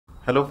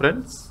Hello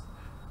friends,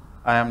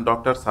 I am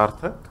Dr.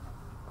 Sarthak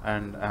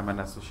and I am an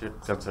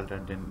associate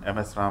consultant in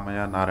MS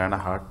Ramaiah Narayana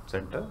Heart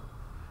Center,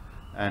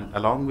 and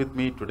along with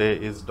me today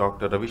is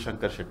Dr. Ravi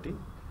Shankar Shetty.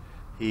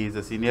 He is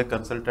a senior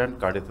consultant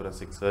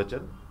cardiothoracic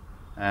surgeon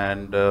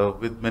and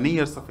with many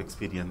years of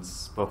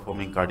experience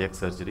performing cardiac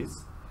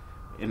surgeries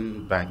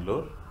in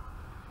Bangalore.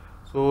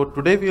 So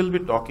today we will be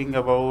talking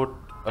about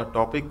a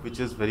topic which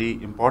is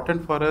very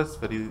important for us,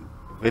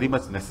 very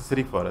much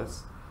necessary for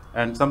us,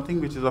 and something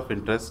which is of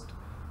interest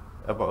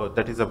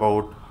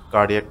about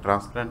cardiac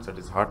transplants, that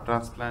is heart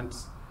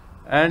transplants,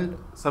 and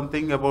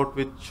something about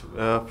which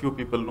few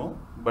people know,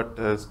 but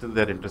still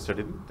they are interested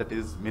in, that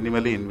is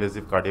minimally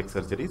invasive cardiac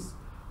surgeries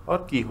or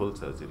keyhole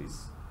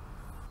surgeries.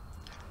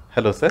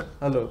 Hello, sir.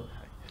 Hello.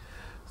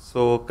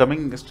 So,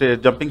 jumping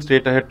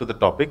straight ahead to the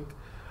topic,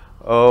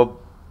 uh,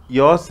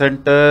 your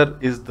center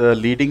is the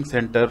leading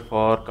center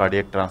for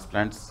cardiac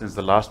transplants since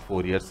the last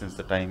 4 years, since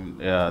the time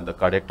the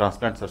cardiac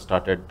transplants have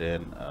started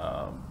in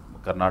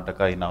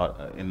Karnataka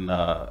in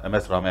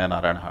MS Ramaiah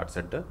Narayana Heart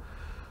Center.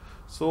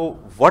 So,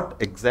 what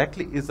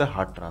exactly is a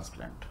heart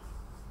transplant?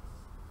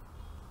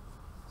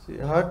 See,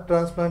 heart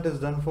transplant is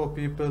done for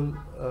people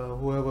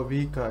who have a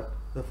weak heart.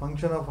 The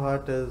function of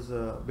heart is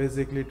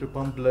basically to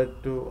pump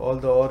blood to all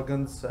the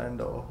organs and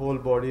whole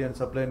body and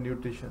supply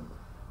nutrition.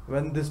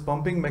 When this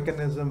pumping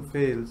mechanism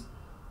fails,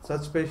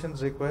 such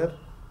patients require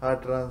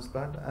heart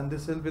transplant, and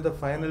this will be the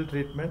final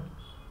treatment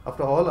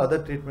after all other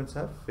treatments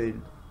have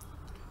failed.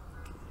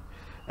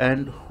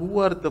 And who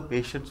are the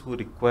patients who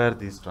require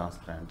these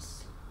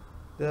transplants?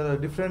 There are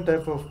different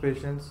type of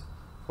patients.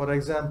 For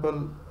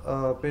example,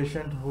 a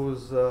patient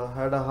who's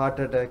had a heart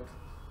attack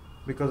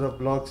because of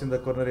blocks in the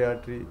coronary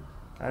artery,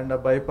 and a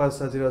bypass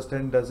surgery or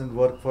stent doesn't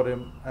work for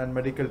him, and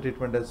medical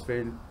treatment has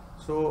failed.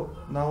 So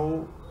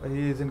now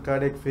he is in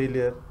cardiac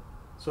failure.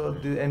 So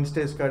the end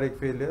stage cardiac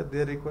failure,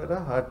 they require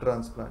a heart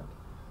transplant.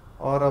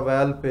 Or a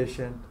valve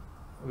patient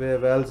where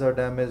valves are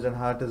damaged and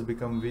heart has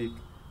become weak.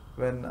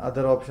 When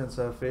other options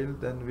have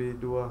failed, then we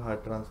do a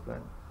heart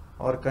transplant.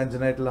 Or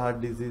congenital heart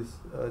disease,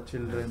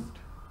 children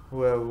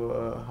who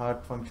have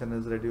heart function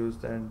is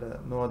reduced and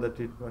no other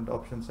treatment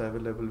options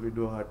available, we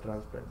do a heart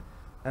transplant.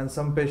 And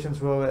some patients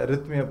who have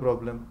arrhythmia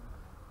problem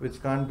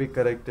which can't be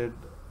corrected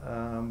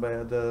by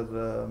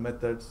other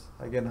methods,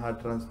 again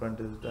heart transplant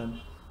is done.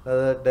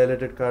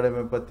 Dilated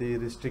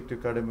cardiomyopathy, restrictive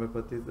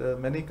cardiomyopathy, there are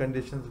many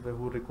conditions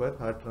who require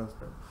heart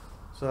transplant.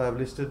 So I have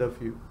listed a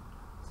few.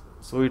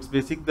 So it's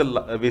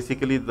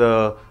basically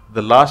the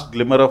last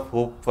glimmer of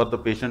hope for the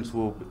patients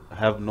who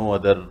have no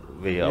other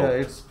way out. Yeah,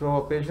 it's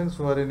for patients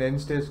who are in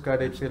end stage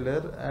cardiac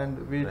failure,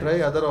 and we Right.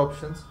 try other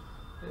options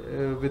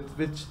with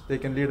which they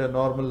can lead a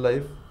normal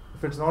life.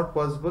 If it's not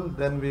possible,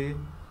 then we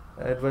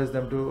advise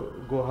them to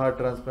go heart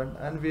transplant,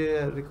 and we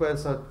require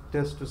some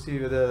tests to see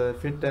whether they're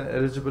fit and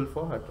eligible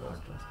for heart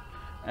transplant.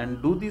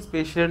 And do these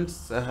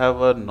patients have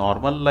a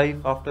normal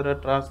life after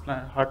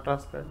a heart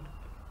transplant?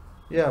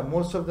 Yeah,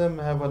 most of them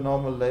have a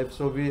normal life,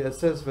 so we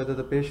assess whether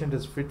the patient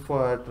is fit for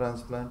heart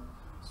transplant.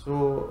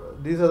 So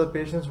these are the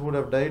patients who would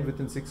have died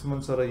within 6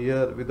 months or a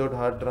year without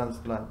heart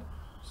transplant.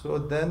 So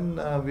then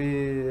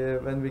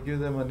when we give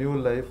them a new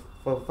life,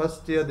 for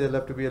first year they'll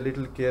have to be a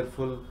little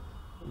careful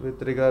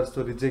with regards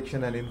to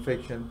rejection and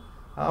infection.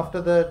 After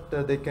that,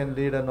 they can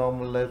lead a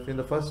normal life. In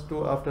the first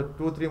after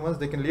 2-3 months,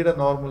 they can lead a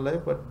normal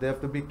life, but they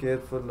have to be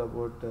careful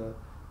about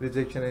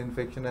rejection and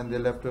infection, and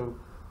they'll have to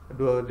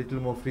do a little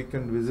more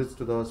frequent visits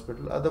to the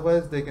hospital.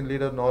 Otherwise, they can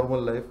lead a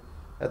normal life.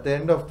 At the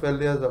end of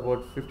 12 years,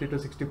 about 50 to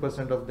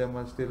 60% of them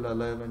are still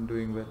alive and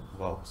doing well.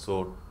 Wow.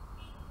 So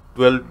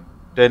 12,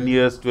 10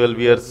 years, 12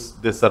 years,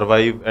 they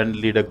survive and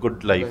lead a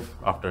good life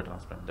after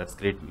transplant. That's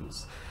great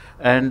news.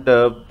 And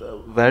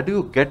where do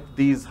you get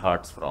these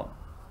hearts from?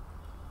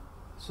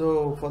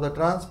 So for the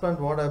transplant,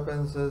 what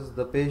happens is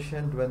the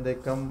patient, when they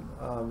come,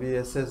 we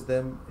assess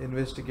them,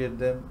 investigate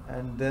them,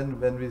 and then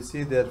when we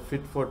see they are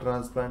fit for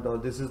transplant or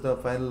this is the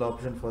final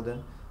option for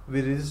them,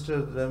 we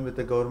register them with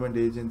a government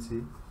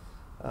agency,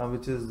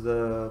 which is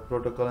the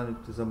protocol and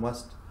it is a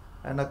must.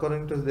 And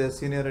according to their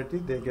seniority,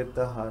 they get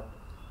the heart.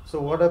 So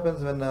what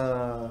happens when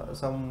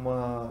some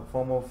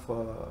form of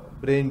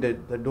brain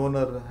dead, the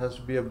donor has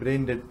to be a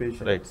brain dead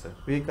patient. Right, sir.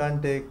 We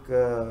can't take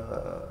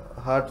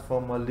heart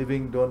from a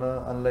living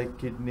donor, unlike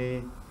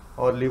kidney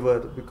or liver,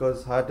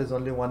 because heart is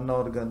only one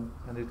organ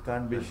and it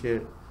can't be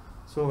shared.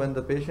 So when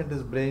the patient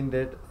is brain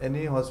dead,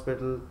 any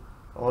hospital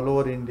all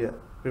over India,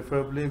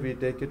 preferably we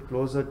take it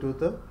closer to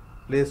the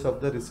place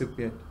of the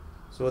recipient,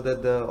 so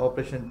that the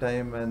operation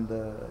time and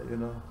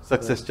the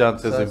success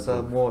chances are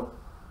improve. more.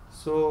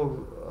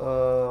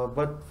 So,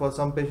 but for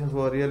some patients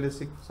who are really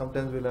sick,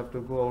 sometimes we'll have to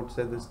go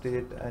outside the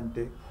state and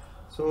take.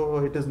 So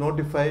it is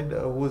notified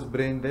who is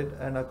brain dead,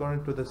 and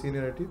according to the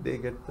seniority, they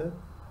get the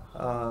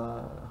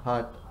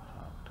heart.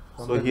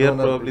 So here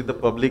probably the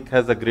public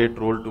has a great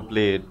role to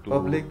play.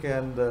 Public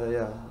and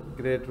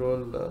great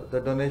role. The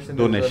donation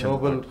is a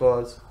noble part.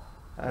 cause,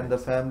 and the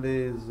family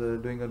is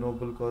doing a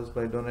noble cause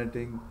by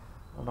donating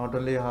not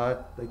only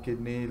heart, the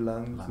kidney,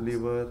 lungs,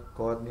 liver,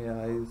 cornea,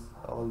 eyes,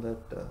 all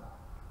that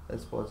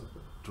is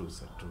possible. True,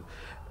 sir, true.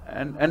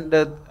 And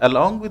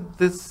along with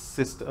this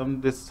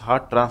system, this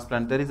heart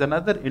transplant, there is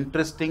another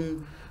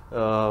interesting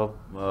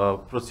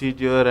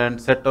procedure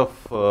and set of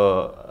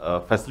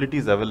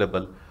facilities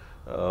available,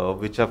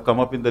 which have come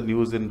up in the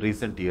news in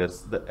recent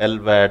years. The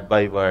LVAD,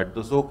 BIVAD,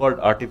 the so-called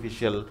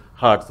artificial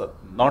hearts,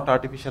 not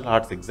artificial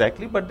hearts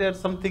exactly, but they are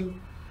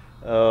something.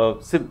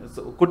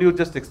 So could you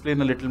just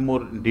explain a little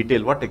more in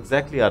detail what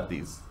exactly are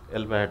these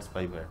LVADs,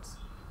 BIVADs?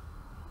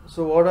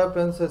 So what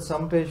happens is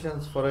some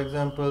patients, for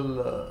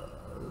example,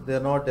 they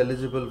are not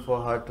eligible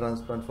for heart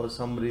transplant for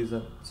some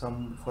reason.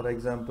 For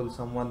example,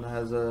 someone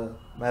has a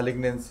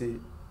malignancy,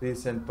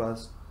 recent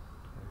past,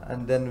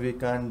 and then we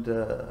can't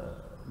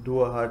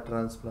do a heart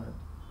transplant.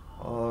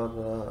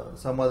 Or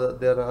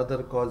there are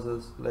other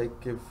causes,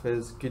 like if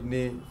his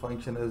kidney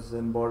function is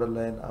in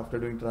borderline, after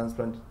doing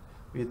transplant,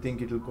 we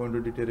think it will going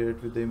to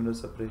deteriorate with the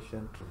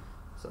immunosuppression.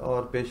 So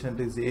our patient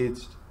is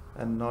aged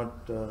and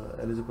not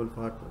eligible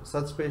for heart.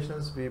 Such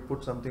patients, we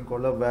put something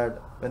called a VAD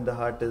when the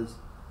heart is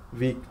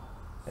weak.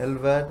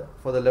 LVAD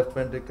for the left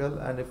ventricle,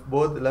 and if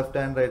both left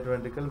and right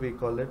ventricle, we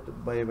call it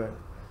BIVAD.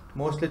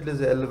 Mostly it is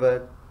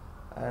LVAD,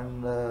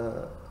 and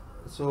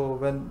so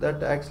when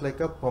that acts like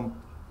a pump,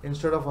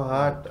 instead of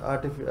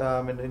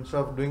instead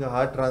of doing a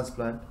heart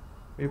transplant,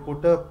 we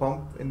put a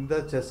pump in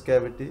the chest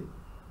cavity,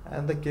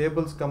 and the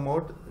cables come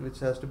out, which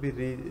has to be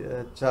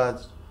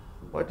recharged.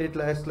 But it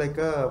acts like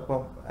a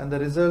pump, and the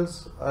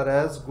results are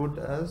as good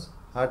as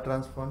heart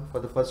transplant for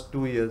the first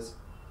 2 years.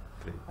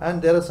 Great.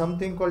 And there are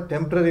something called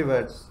temporary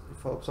VADs.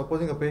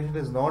 Supposing a patient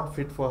is not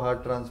fit for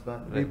heart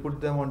transplant, Right. we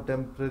put them on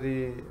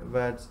temporary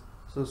VADs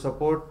to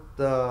support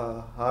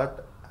the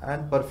heart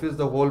and perfuse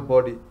the whole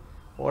body.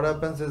 What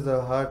happens is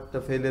a heart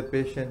failure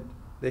patient,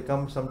 they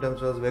come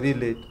sometimes was very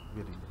late.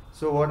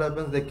 So what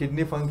happens, the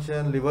kidney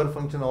function, liver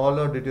function, all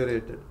are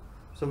deteriorated.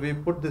 So we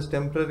put this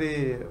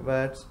temporary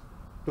VADs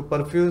to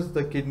perfuse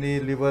the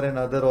kidney, liver and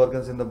other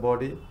organs in the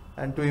body,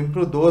 and to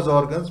improve those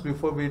organs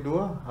before we do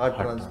a heart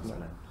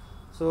transplant.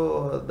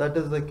 So that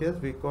is the case.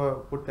 We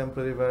put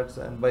temporary VADs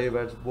and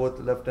BIVADs, both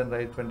left and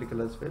right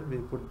ventricle as well. We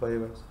put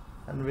BIVADs,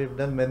 and we've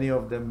done many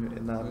of them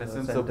in our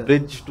center. center. A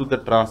bridge to the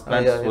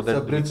transplant. Yeah, so it's that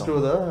a bridge to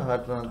the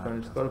heart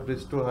transplant. It's called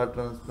bridge to heart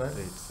transplant,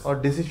 or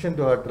decision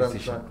to heart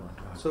transplant.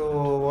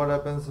 So what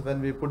happens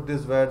when we put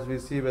these VADs, we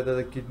see whether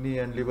the kidney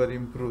and liver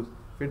improves.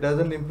 If it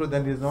doesn't improve,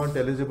 then he's not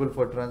eligible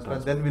for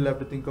transplant. Then we'll have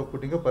to think of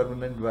putting a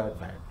permanent VAD.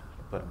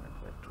 Permanent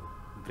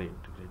VAD. Great.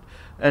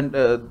 And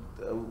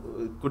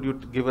could you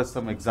give us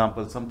some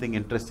examples, something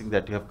interesting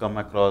that you have come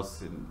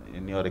across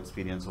in your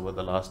experience over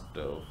the last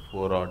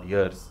 4 odd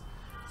years,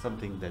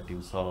 something that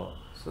you saw?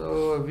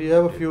 So we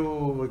have a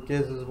few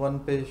cases.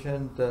 One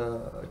patient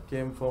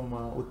came from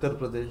Uttar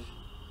Pradesh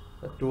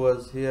to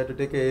us. He had to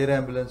take an air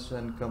ambulance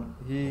and come.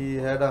 He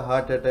had a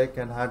heart attack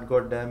and heart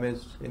got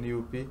damaged in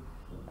UP,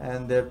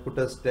 and they had put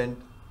a stent,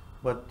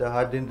 but the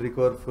heart didn't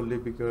recover fully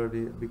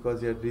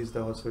because he had reached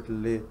the hospital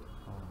late.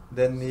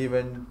 Then he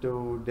went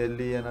to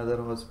Delhi and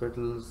other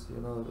hospitals.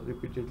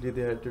 Repeatedly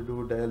they had to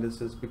do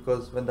dialysis,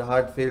 because when the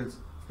heart fails,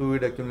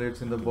 fluid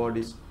accumulates in the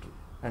body,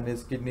 and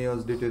his kidney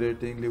was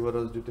deteriorating, liver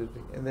was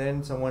deteriorating. In the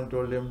end, someone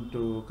told him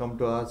to come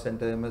to our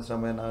center,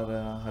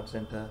 Ramaiah Heart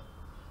Center,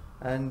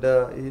 and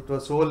it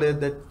was so late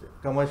that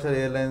commercial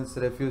airlines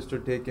refused to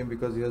take him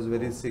because he was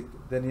very sick.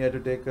 Then he had to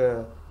take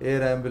a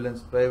air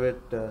ambulance,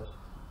 private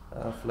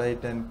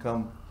flight, and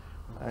come.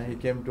 And he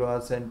came to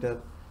our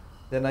center.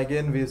 Then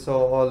again we saw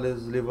all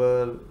his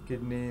liver,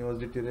 kidney was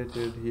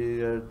deteriorated. He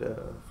had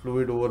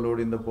fluid overload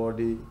in the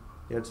body.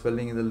 He had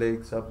swelling in the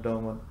legs,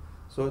 abdomen.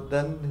 So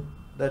then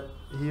that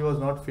he was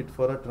not fit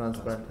for a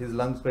transplant. His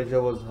lungs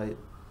pressure was high.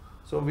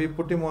 So we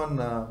put him on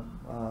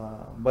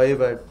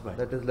BIVAD,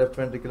 that is left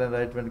ventricular and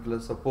right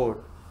ventricular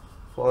support,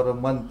 for a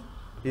month.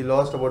 He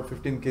lost about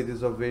 15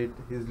 kgs of weight.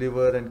 His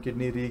liver and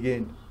kidney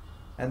regained.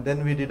 And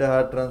then we did a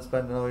heart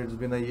transplant. Now it's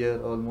been a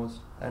year almost,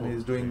 and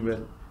he's doing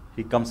well.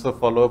 He comes for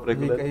follow-up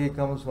regularly? He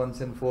comes once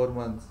in 4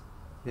 months.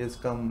 He has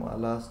come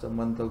last a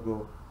month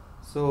ago.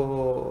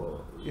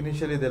 So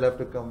initially they'll have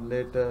to come.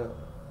 Later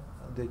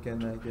they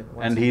can again.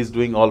 And he's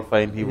doing all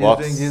fine. He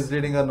walks. He's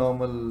leading a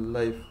normal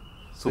life.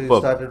 So Superb. he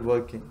started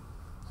working.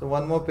 So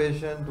one more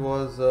patient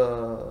was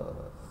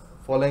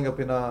following up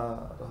in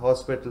a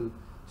hospital.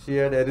 She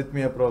had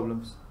arrhythmia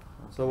problems.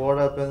 So what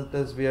happened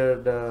is we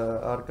had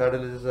our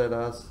cardiologist had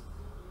asked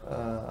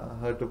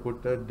her to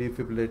put a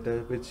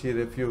defibrillator, which she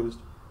refused.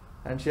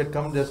 And she had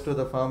come just to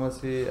the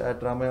pharmacy at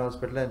Ramaiah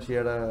Hospital, and she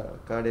had a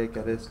cardiac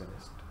arrest.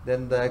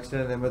 Then the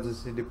accident and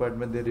emergency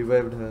department, they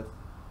revived her.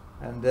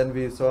 And then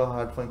we saw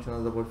heart function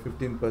was about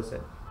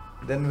 15%.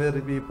 Then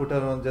we put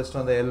her on just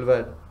on the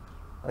LVAD.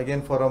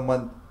 Again for a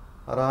month,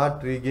 her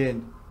heart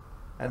regained.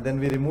 And then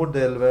we removed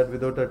the LVAD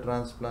without a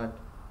transplant.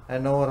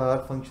 And now her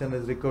heart function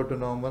is recovered to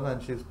normal,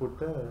 and she's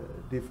put a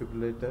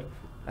defibrillator.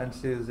 And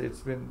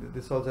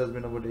this also has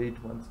been about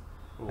 8 months.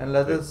 And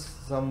others,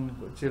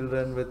 some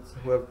children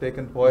who have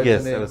taken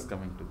poisoning. Yes, I was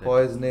coming to that.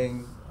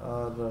 Poisoning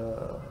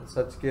or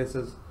such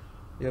cases,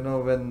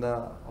 when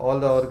all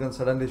the organs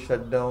suddenly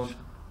shut down,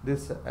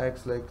 this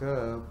acts like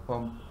a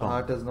pump.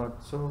 Heart is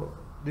not. So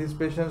these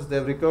patients, they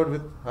have recovered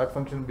with heart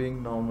function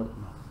being normal.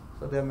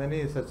 So there are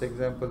many such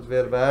examples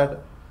where VAD,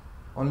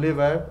 only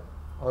VAD,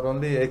 or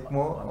only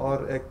ECMO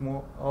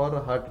or a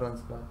heart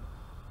transplant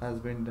has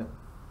been done.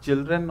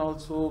 Children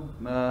also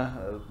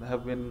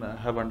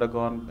have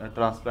undergone a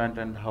transplant,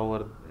 and how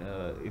are,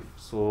 if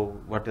so,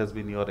 what has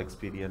been your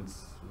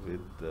experience with?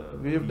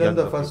 We've done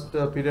the first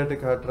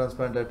pediatric heart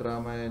transplant at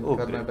Ramaiah in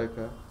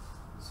Karnataka.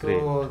 Great.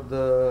 So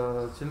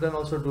the children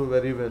also do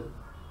very well.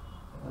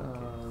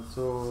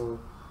 So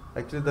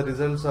actually the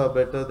results are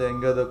better the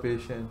younger the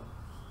patient.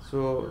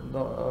 So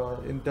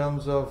in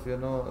terms of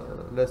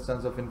less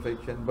chance of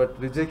infection, but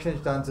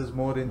rejection chance is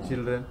more in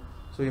children.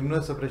 So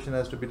immunosuppression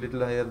has to be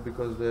little higher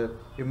because their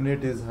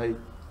immunity is high.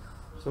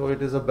 So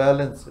it is a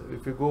balance.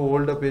 If you go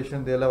older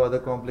patient, they'll have other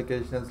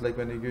complications, like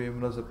when you give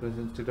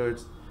immunosuppression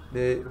steroids,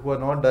 they who are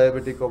not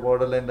diabetic or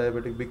borderline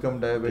diabetic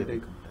become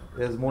diabetic.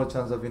 There's more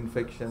chance of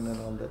infection and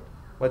all that.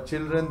 But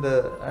children,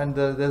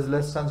 there's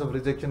less chance of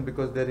rejection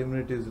because their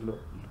immunity is low.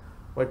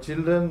 But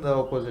children, the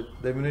opposite.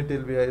 The immunity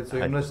will be high, so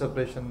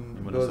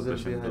immunosuppression dose will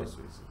be high.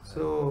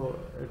 So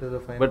it is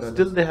a fine balance. But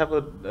still they have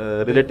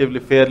a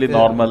relatively fairly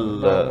normal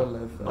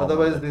life.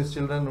 Otherwise these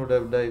children would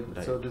have died.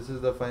 Right. So this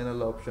is the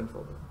final option for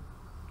them.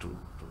 True,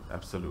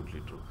 absolutely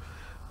true.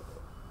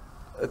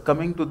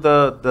 Coming to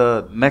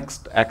the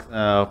next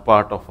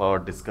part of our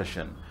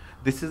discussion,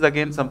 this is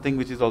again something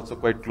which is also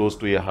quite close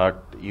to your heart.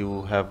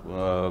 You have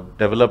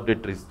developed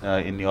it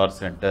in your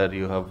center,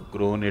 you have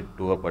grown it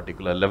to a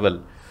particular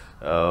level.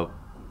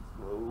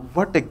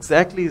 What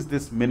exactly is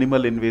this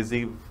minimal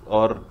invasive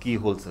or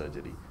keyhole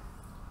surgery?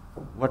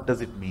 What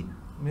does it mean?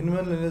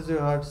 Minimal invasive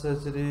heart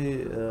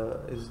surgery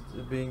is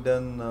being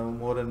done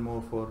more and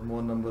more for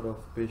more number of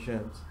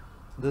patients.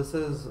 This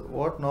is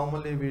what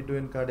normally we do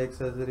in cardiac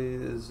surgery.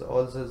 Is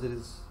all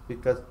surgeries we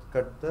cut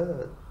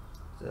the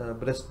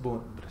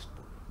breastbone.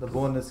 The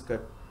bone is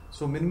cut.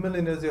 So minimal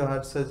invasive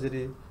heart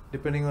surgery,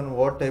 depending on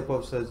what type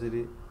of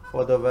surgery,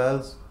 for the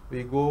valves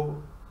we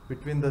go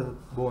between the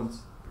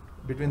bones,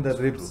 between the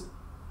ribs.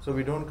 So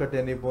we don't cut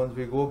any bones,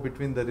 we go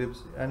between the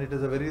ribs, and it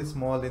is a very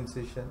small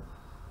incision,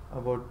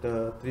 about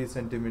 3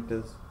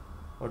 centimeters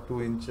or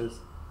 2 inches.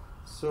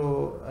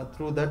 So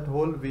through that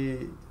hole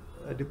we,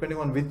 depending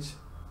on which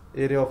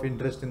area of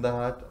interest in the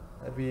heart,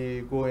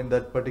 we go in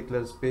that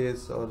particular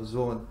space or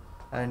zone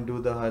and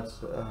do the heart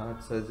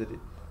surgery.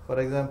 For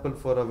example,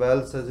 for a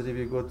valve surgery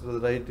we go through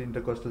the right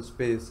intercostal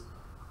space,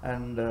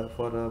 and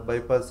for a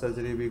bypass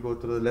surgery we go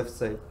through the left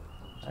side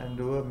and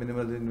do a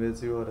minimal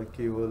invasive or a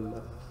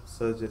keyhole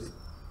surgery.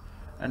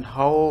 And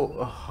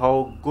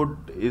how good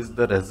is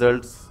the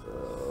results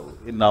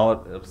in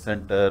our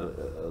center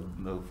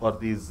for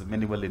these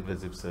minimal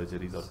invasive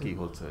surgeries or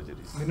keyhole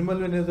surgeries?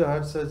 Minimal invasive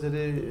heart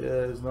surgery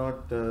is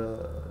not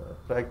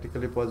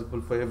practically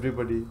possible for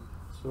everybody,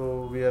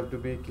 so we have to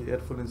be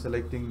careful in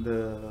selecting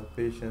the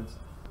patients.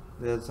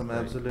 There are some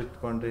absolute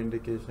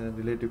contraindications and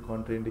relative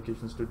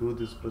contraindications to do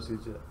this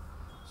procedure.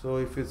 So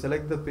if you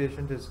select the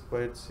patient, it's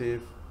quite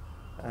safe,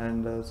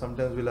 and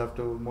sometimes we'll have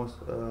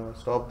to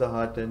stop the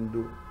heart and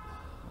do.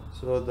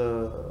 So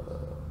the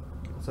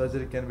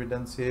surgery can be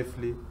done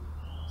safely.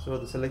 So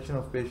the selection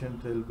of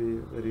patient will be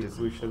very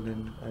crucial,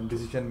 and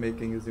decision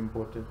making is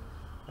important.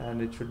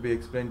 And it should be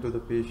explained to the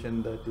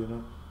patient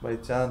that by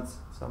chance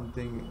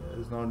something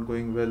is not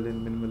going well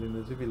in minimal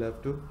invasive, we'll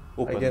have to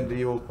again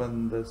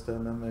reopen the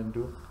sternum and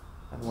do.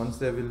 And once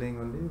they're willing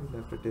only,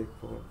 we'll have to take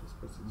forward this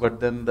procedure. But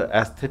then the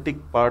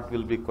aesthetic part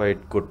will be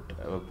quite good.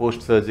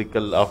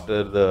 Post-surgical,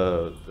 after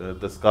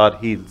the scar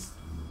heals,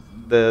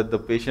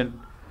 the patient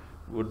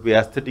would be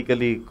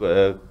aesthetically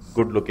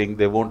good looking.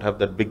 They won't have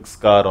that big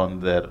scar on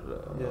their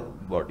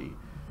body.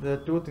 There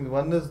are two things.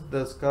 One is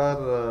the scar,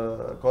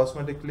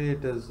 cosmetically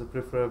it is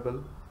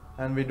preferable,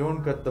 and we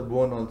don't cut the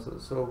bone also.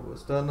 So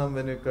sternum,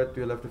 when you cut,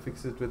 you'll have to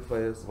fix it with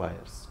wires.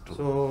 True.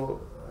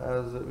 So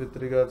as with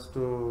regards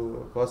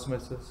to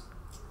cosmesis,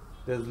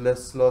 there's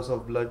less loss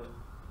of blood,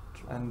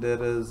 and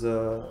there is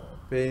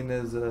pain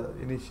is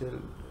initial,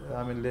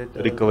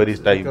 later recovery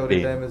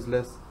time is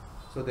less,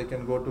 so they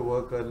can go to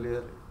work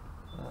earlier,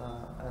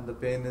 and the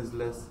pain is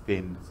less.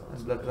 And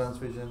blood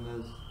transfusion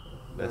is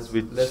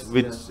less,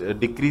 which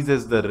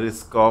decreases the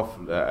risk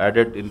of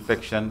added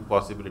infection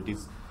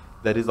possibilities.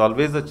 There is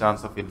always a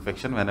chance of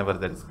infection whenever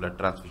there is blood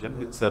transfusion,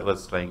 which sir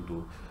was trying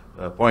to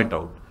point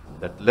out,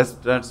 that less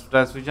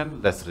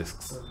transfusion, less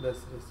risks. Less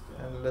risk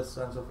and less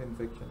chance of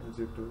infection as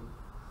you do.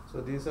 So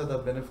these are the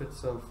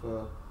benefits of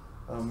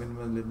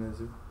minimal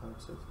invasive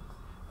heart surgery.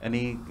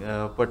 Any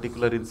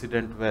particular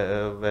incident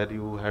where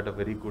you had a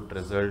very good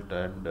result,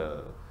 and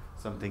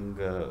something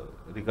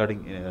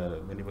regarding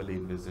minimally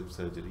invasive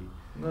surgery?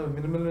 No,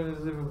 minimal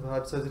invasive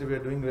heart surgery we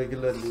are doing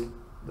regularly.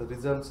 The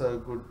results are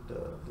good.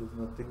 There's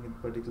nothing in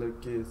particular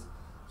case.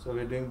 So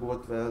we are doing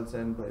both valves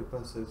and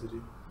bypass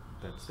surgery.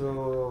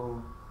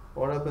 So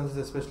what happens is,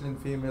 especially in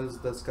females,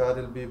 the scar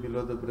will be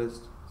below the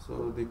breast,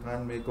 so they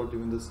can't make out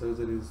even the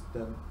surgery is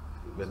done.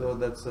 So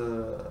that's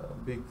a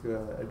big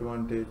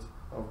advantage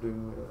of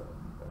doing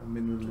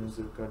minimal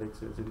invasive cardiac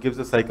surgery. It gives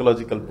a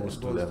psychological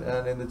boost to them.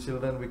 And in the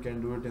children, we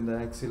can do it in the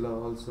axilla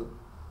also.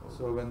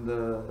 So when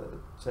the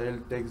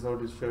child takes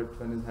out his shirt,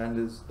 when his hand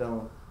is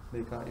down,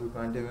 you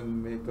can't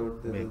even make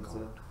out there is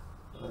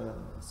a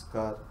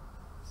scar.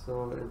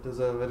 So it is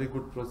a very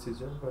good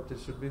procedure, but it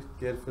should be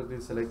carefully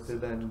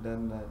selected and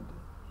done,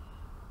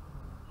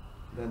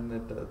 and then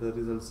the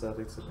results are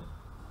excellent.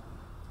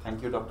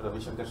 Thank you, Dr. Ravi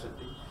Shankar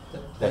Shetty.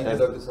 Thank you,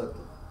 Dr. Sarthak.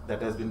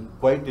 That has been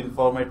quite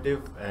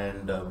informative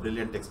and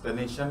brilliant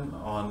explanation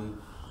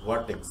on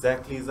what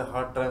exactly is a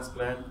heart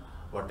transplant,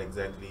 what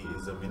exactly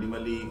is a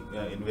minimally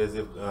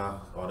invasive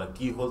or a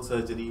keyhole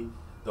surgery.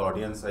 The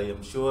audience, I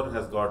am sure,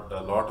 has got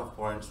a lot of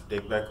points to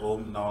take back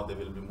home. Now they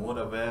will be more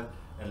aware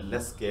and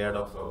less scared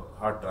of a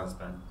heart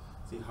transplant.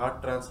 See,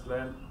 heart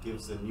transplant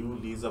gives a new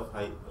lease of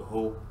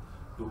hope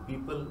to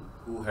people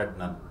who had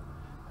none.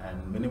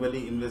 And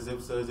minimally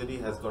invasive surgery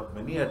has got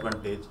many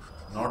advantages,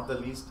 not the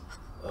least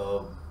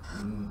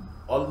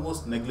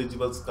almost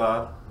negligible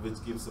scar,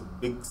 which gives a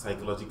big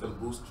psychological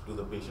boost to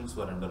the patients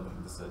who are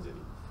undergoing the surgery.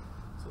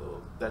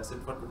 So that's it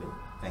for today.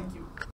 Thank you.